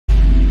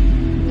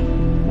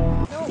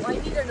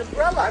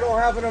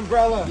don't have an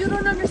umbrella. You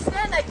don't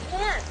understand. I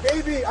can't.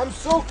 Baby, I'm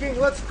soaking.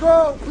 Let's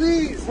go.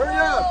 Please, hurry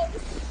up.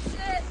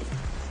 Shit.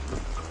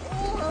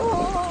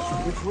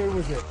 Oh. Which way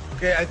was it?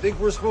 Okay, I think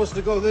we're supposed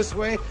to go this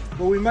way,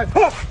 but we might...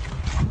 Ah!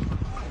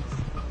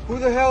 Who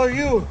the hell are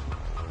you?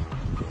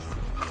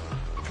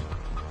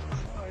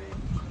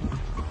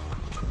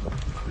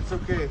 It's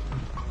okay.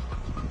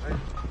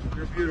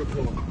 You're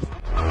beautiful.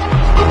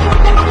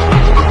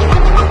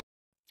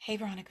 Hey,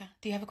 Veronica,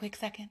 do you have a quick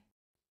second?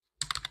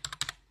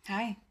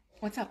 Hi,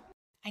 what's up?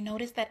 I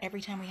noticed that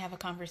every time we have a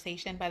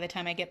conversation, by the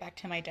time I get back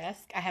to my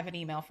desk, I have an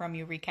email from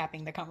you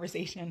recapping the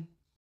conversation.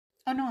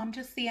 Oh no, I'm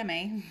just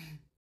CMA.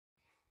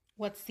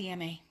 What's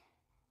CMA?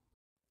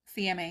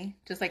 CMA,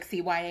 just like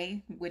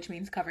CYA, which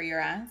means cover your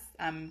ass.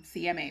 I'm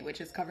CMA,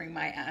 which is covering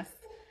my ass.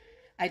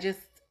 I just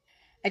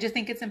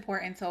think it's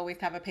important to always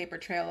have a paper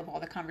trail of all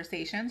the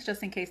conversations,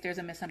 just in case there's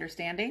a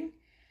misunderstanding.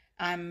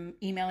 I'm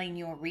emailing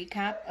you a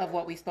recap of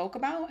what we spoke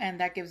about, and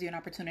that gives you an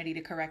opportunity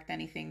to correct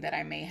anything that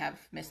I may have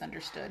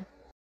misunderstood.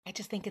 I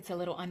just think it's a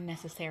little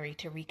unnecessary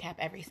to recap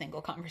every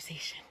single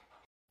conversation.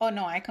 Oh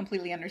no, I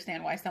completely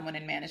understand why someone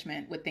in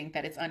management would think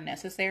that it's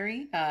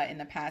unnecessary. In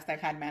the past,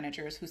 I've had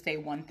managers who say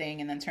one thing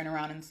and then turn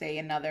around and say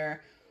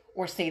another,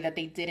 or say that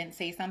they didn't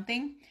say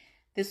something.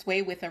 This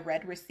way, with a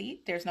red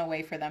receipt, there's no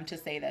way for them to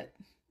say that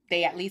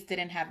they at least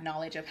didn't have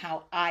knowledge of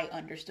how I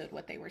understood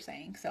what they were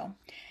saying. So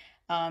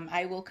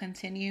I will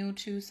continue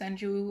to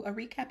send you a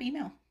recap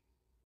email.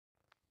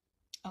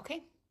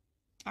 Okay.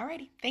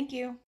 Alrighty. Thank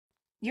you.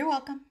 You're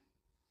welcome.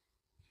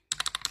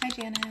 Hi,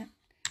 Janet.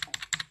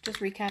 Just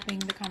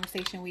recapping the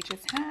conversation we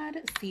just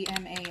had.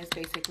 CMA is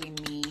basically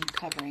me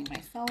covering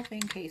myself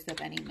in case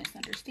of any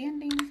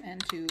misunderstandings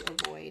and to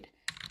avoid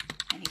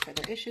any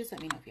further issues.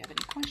 Let me know if you have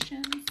any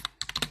questions.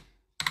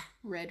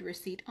 Red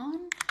receipt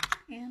on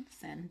and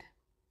send.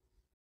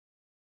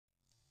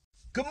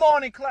 Good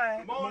morning, class.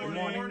 Good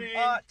morning.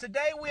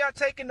 Today we are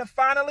taking the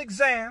final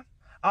exam.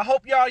 I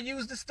hope y'all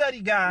use the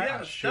study guide.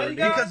 Yeah, sure did.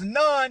 Because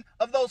none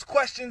of those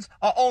questions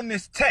are on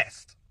this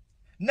test.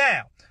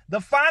 Now, the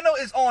final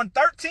is on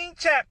 13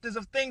 chapters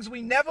of things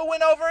we never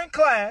went over in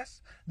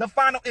class. The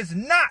final is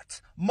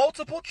not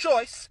multiple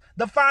choice.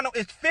 The final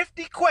is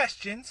 50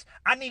 questions.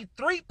 I need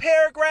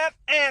 3-paragraph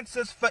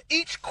answers for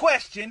each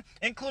question,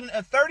 including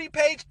a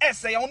 30-page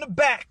essay on the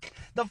back.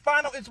 The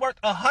final is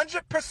worth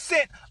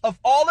 100% of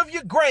all of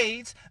your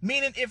grades,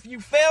 meaning if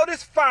you fail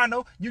this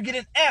final, you get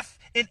an F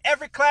in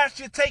every class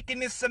you're taking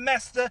this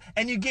semester,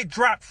 and you get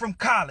dropped from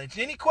college.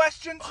 Any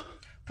questions?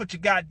 Put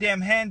your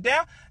goddamn hand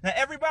down. Now,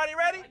 everybody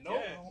ready?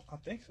 No, I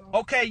think so.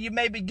 Okay, you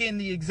may begin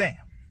the exam.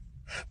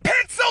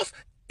 Pencils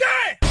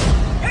down!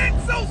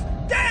 Pencils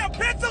down!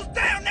 Pencils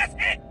down! That's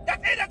it!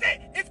 That's it! That's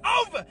it! It's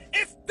over!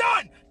 It's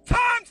done!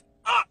 Time's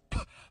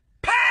up!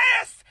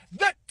 Pass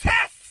the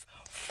test!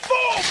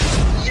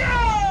 Full! Yo!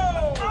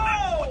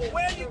 Oh!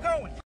 Where are you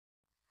going?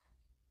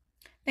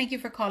 Thank you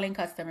for calling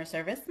customer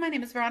service. My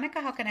name is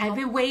Veronica. How can I help? I've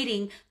been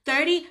waiting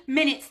 30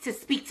 minutes to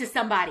speak to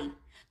somebody.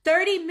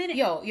 30 minutes.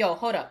 Yo,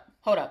 hold up.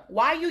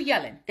 Why are you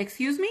yelling?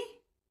 Excuse me?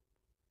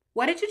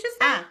 What did you just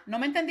say? ¿No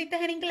me entendiste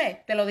en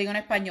inglés? Te lo digo en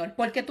español.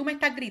 ¿Por qué tú me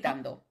estás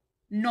gritando?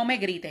 No me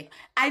grites.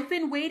 I've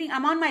been waiting.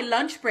 I'm on my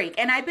lunch break,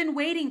 and I've been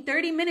waiting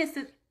 30 minutes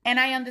to... And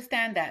I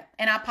understand that.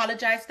 And I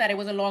apologize that it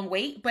was a long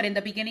wait. But in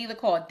the beginning of the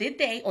call, did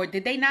they or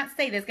did they not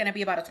say there's going to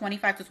be about a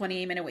 25 to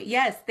 28 minute wait?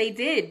 Yes, they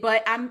did.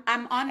 But I'm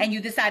on... And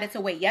you decided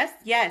to wait, yes?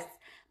 Yes.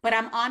 But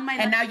I'm on my...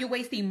 And now you're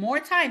wasting more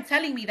time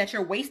telling me that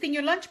you're wasting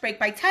your lunch break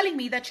by telling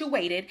me that you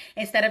waited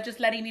instead of just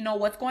letting me know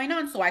what's going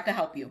on so I could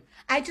help you.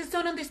 I just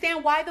don't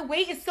understand why the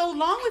wait is so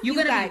long with you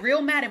guys. You're going to be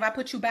real mad if I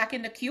put you back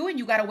in the queue and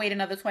you got to wait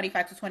another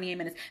 25 to 28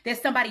 minutes. There's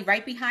somebody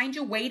right behind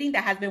you waiting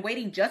that has been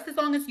waiting just as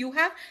long as you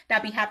have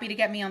that'd be happy to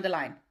get me on the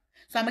line.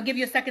 So I'm going to give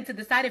you a second to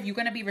decide if you're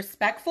going to be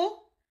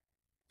respectful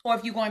or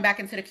if you're going back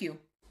into the queue.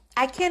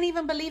 I can't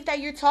even believe that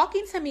you're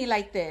talking to me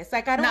like this.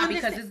 Like, I don't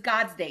understand. Because it's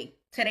God's day.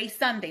 Today's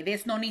Sunday.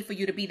 There's no need for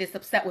you to be this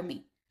upset with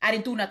me. I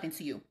didn't do nothing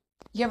to you.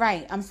 You're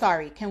right. I'm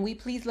sorry. Can we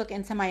please look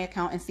into my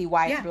account and see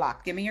why it's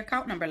blocked? Give me your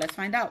account number. Let's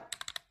find out.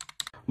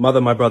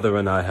 Mother, my brother,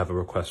 and I have a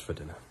request for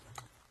dinner.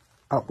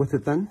 Out with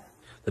it then?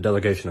 The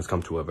delegation has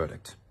come to a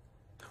verdict.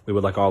 We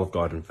would like Olive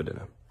Garden for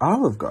dinner.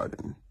 Olive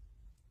Garden?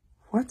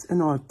 What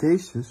an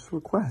audacious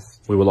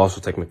request. We will also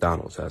take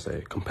McDonald's as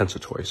a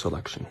compensatory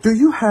selection. Do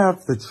you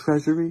have the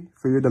treasury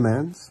for your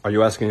demands? Are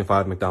you asking if I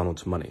have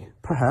McDonald's money?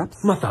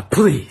 Perhaps. Mother,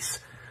 please.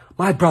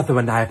 My brother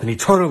and I have been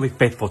eternally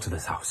faithful to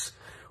this house.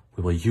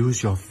 We will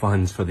use your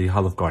funds for the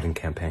Olive Garden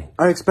campaign.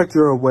 I expect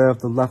you're aware of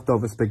the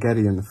leftover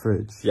spaghetti in the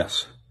fridge.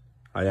 Yes,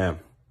 I am.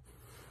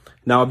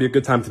 Now would be a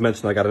good time to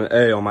mention I got an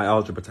A on my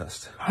algebra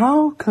test.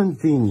 How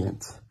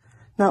convenient.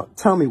 Now,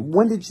 tell me,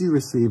 when did you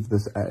receive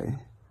this A?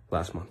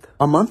 Last month.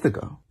 A month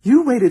ago.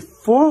 You waited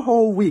 4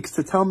 whole weeks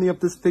to tell me of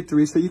this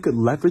victory so you could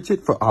leverage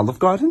it for Olive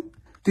Garden?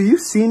 Do you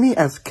see me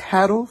as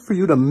cattle for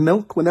you to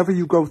milk whenever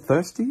you grow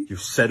thirsty? You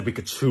said we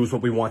could choose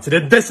what we wanted,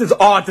 and this is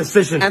our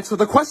decision. Answer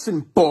the question,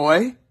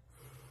 boy.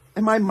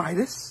 Am I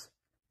Midas?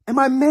 Am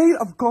I made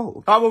of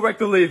gold? I will rake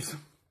the leaves,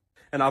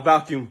 and I'll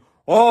vacuum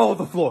all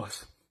the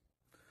floors.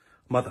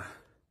 Mother,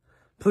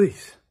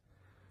 Please.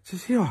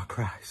 Just hear our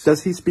cries.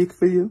 Does he speak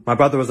for you? My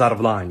brother was out of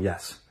line,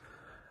 yes.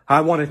 I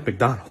wanted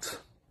McDonald's,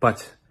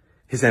 but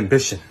his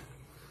ambition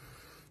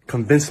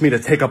convinced me to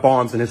take up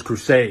arms in his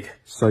crusade.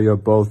 So you're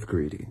both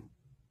greedy.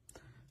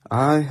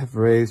 I have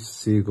raised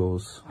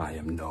seagulls. I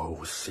am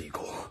no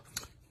seagull.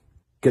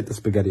 Get the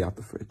spaghetti out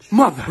the fridge.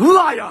 Mother!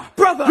 Liar!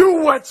 Brother!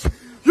 You witch!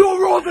 You'll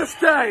rule this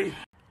day!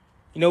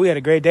 You know, we had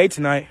a great day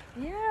tonight.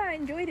 Yeah, I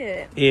enjoyed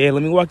it. Yeah,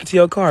 let me walk you to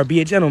your car. Be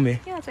a gentleman.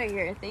 Yeah, it's right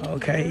here. Thank you.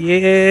 Okay,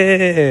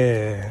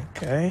 yeah.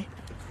 Okay.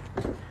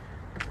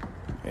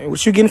 Hey,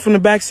 what you getting from the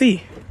back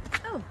seat?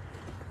 Oh,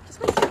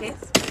 just my suitcase.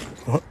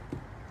 What?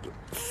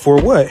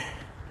 For what?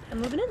 I'm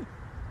moving in.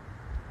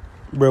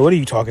 Bro, what are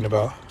you talking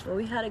about? Well,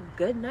 we had a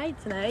good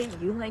night tonight.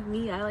 You like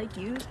me, I like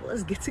you. So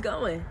let's get to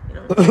going. You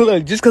know?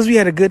 Look, just because we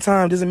had a good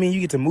time doesn't mean you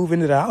get to move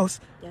into the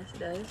house. Yes, it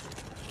does.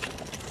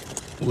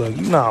 Look,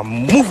 you not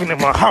moving in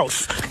my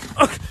house.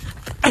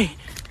 Hey.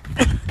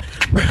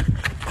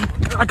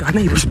 I got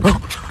neighbors, bro.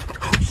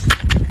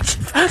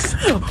 Fast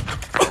hell.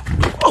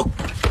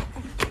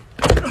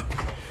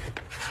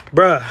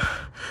 Bruh.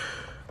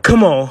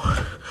 Come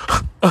on.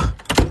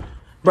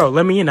 Bro,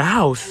 let me in the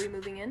house. Are we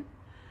moving in?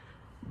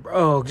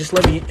 Bro, just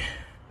let me in. One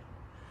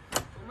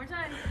more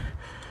time.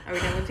 Are we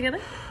gonna live together?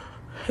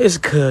 It's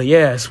good,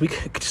 yes. We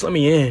could just let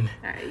me in.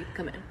 Alright, you can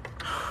come in.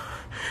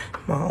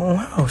 My own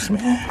house,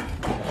 man.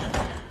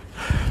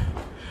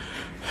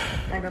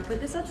 I'm gonna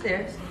put this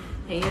upstairs.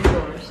 Hang your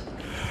doors.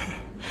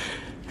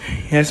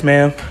 Yes,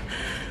 ma'am.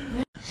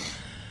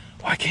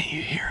 Why can't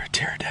you hear a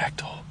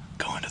pterodactyl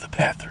go into the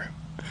bathroom?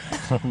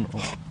 I don't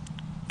know.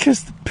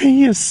 Because the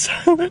pee is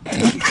silent.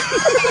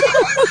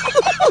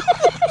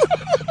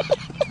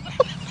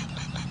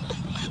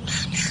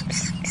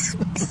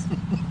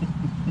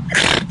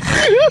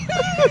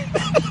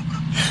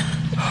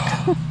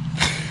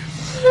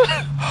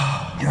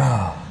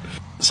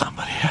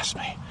 Somebody asked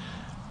me,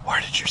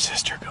 where did your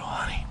sister go,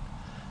 honey?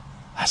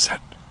 I said,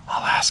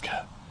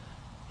 Alaska.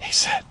 He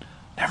said,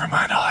 never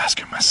mind, I'll ask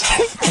her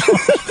myself.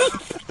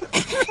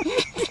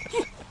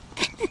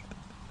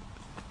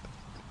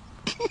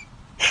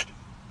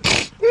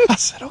 I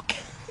said, okay.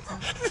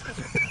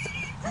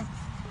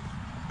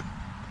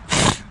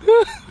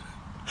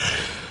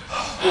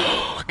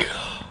 Oh,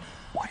 God.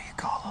 What do you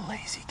call a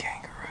lazy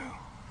kangaroo?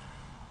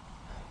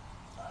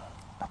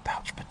 A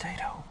pouch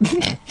potato.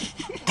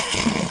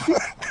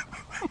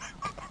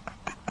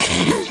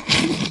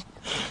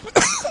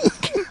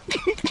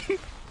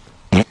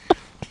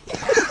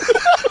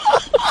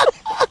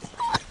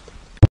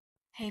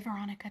 Hey,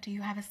 Veronica, do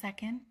you have a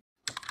second?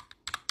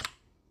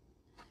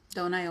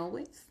 Don't I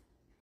always?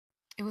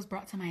 It was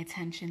brought to my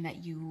attention that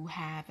you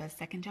have a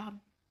second job.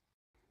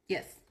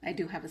 Yes, I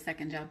do have a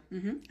second job.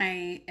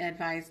 I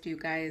advised you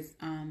guys,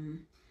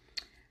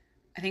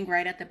 I think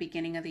right at the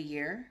beginning of the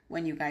year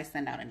when you guys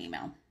send out an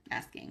email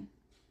asking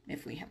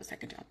if we have a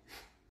second job.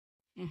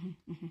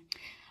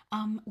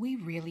 We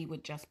really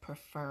would just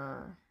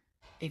prefer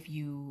if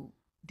you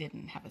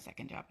didn't have a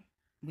second job.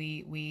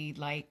 We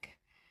like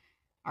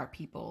our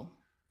people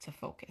to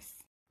focus.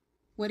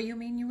 What do you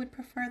mean you would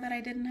prefer that I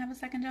didn't have a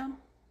second job?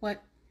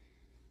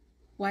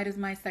 Why does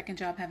my second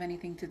job have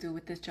anything to do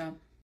with this job?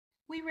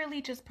 We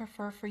really just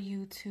prefer for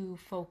you to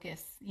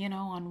focus,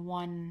 on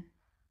one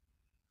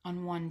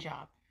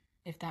job,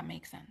 if that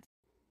makes sense.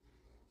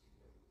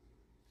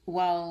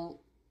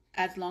 Well,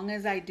 as long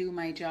as I do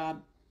my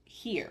job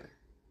here,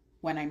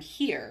 when I'm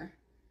here,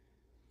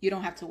 you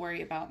don't have to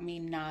worry about me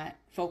not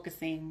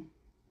focusing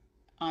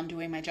on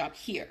doing my job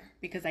here,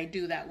 because I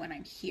do that when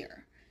I'm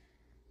here.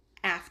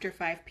 After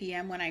 5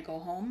 p.m. when I go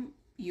home,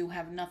 you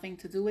have nothing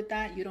to do with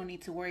that. You don't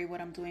need to worry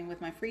what I'm doing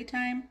with my free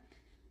time.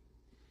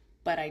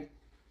 But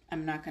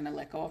I'm not going to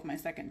let go of my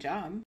second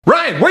job.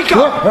 Ryan, wake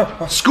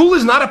up! School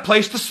is not a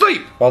place to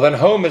sleep. Well, then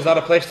home is not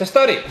a place to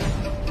study.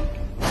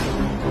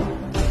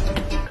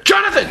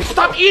 Jonathan,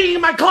 stop eating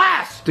in my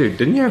class! Dude,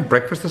 didn't you have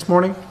breakfast this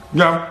morning?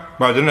 No.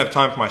 Well, I didn't have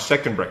time for my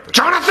second breakfast.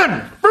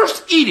 Jonathan!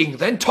 First eating,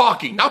 then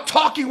talking. Now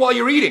talking while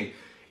you're eating.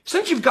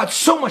 Since you've got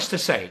so much to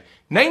say,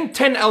 name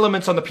 10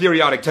 elements on the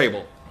periodic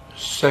table.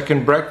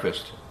 Second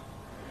breakfast.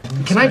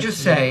 Can I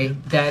just say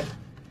that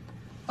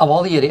of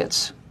all the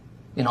idiots,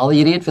 in all the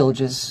idiot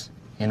villages,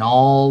 in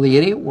all the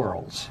idiot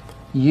worlds,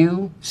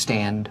 you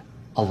stand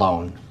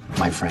alone,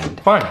 my friend.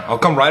 Fine, I'll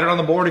come write it on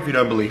the board if you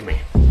don't believe me.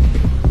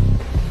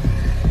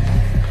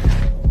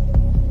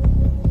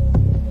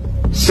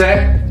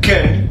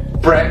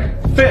 Second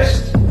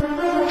breakfast.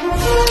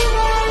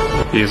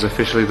 He is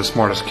officially the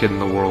smartest kid in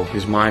the world.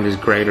 His mind is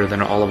greater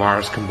than all of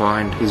ours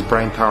combined. His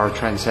brain power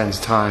transcends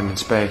time and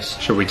space.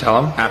 Should we tell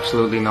him?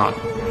 Absolutely not.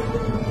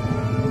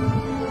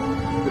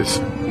 It's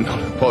not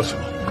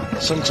impossible.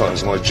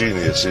 Sometimes my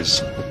genius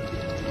is...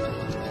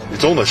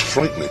 it's almost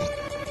frightening.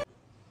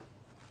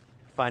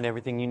 Find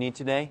everything you need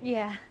today?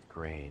 Yeah.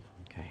 Great,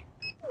 okay.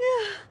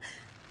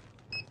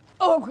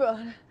 Oh,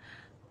 God.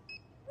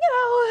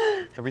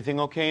 Ow. Everything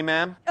okay,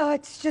 ma'am?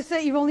 It's just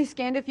that you've only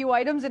scanned a few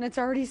items and it's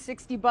already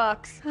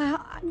 $60.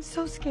 I'm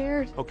so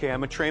scared. Okay,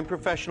 I'm a trained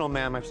professional,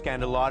 ma'am. I've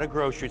scanned a lot of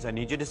groceries. I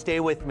need you to stay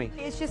with me.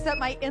 It's just that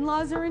my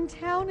in-laws are in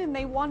town and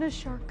they want a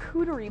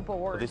charcuterie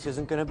board. Well, this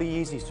isn't gonna be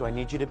easy, so I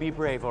need you to be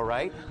brave, all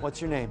right?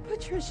 What's your name?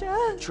 Patricia.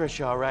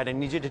 Trisha, all right. I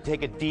need you to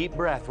take a deep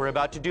breath. We're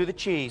about to do the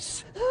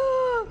cheese.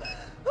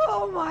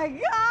 Oh my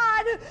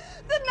God!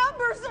 The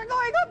numbers are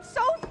going up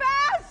so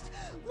fast!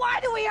 Why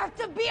do we have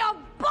to be at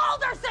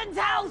Balderson's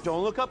house?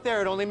 Don't look up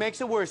there. It only makes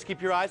it worse.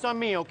 Keep your eyes on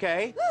me,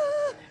 okay?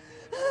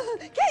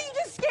 Can't you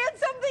just scan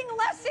something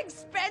less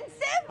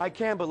expensive? I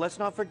can, but let's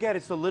not forget,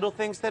 it's the little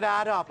things that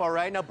add up, all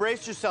right? Now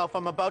brace yourself.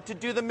 I'm about to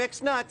do the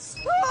mixed nuts.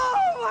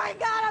 Oh my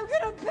God, I'm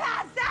gonna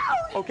pass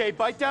out! Okay,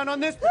 bite down on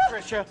this,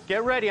 Patricia.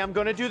 Get ready. I'm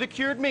gonna do the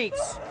cured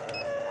meats.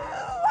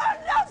 Oh,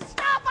 no,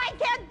 stop! I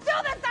can't do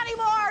this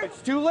anymore!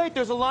 It's too late.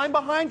 There's a line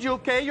behind you,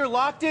 okay? You're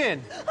locked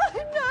in.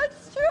 I'm not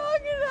strong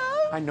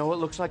enough. I know it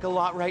looks like a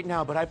lot right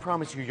now, but I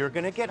promise you, you're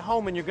gonna get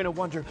home and you're gonna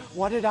wonder,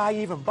 what did I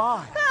even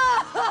buy?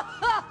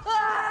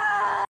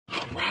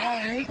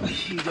 Right.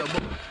 Here you go.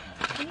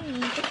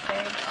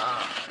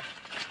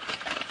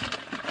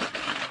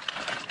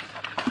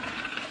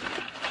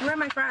 Where are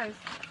my fries?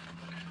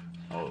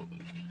 Oh,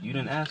 you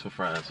didn't ask for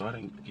fries, so I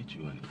didn't get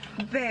you any.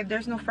 Babe,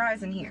 there's no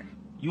fries in here.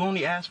 You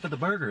only asked for the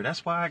burger.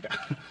 That's why I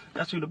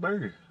got you the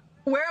burger.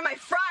 Where are my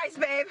fries,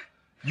 babe?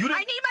 You didn't...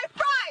 I need my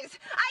fries!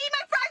 I eat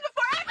my fries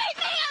before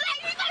everything! I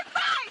need my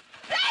fries!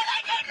 Babe,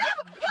 I need them!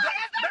 Why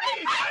is there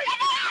no fries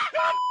in here?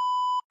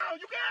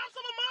 You can have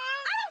some of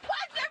mine! I don't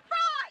want their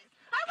fries!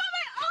 I want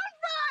my own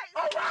fries!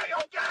 All right,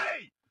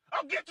 okay!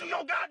 I'll get you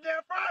your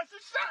goddamn fries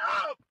and shut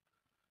up!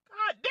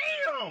 God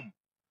damn!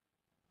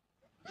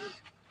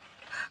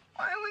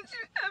 Why would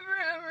you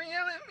ever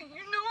yell at me?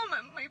 You know I'm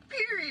at my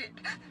period.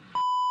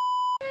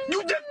 You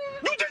just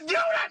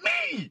yelled at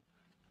me!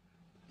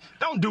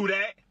 Don't do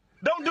that.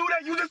 Don't do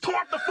that. You just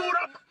tore the food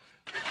up.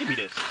 Give me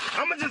this.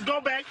 I'm gonna just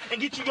go back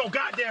and get you your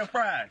goddamn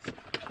fries.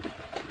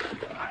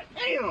 God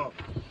damn.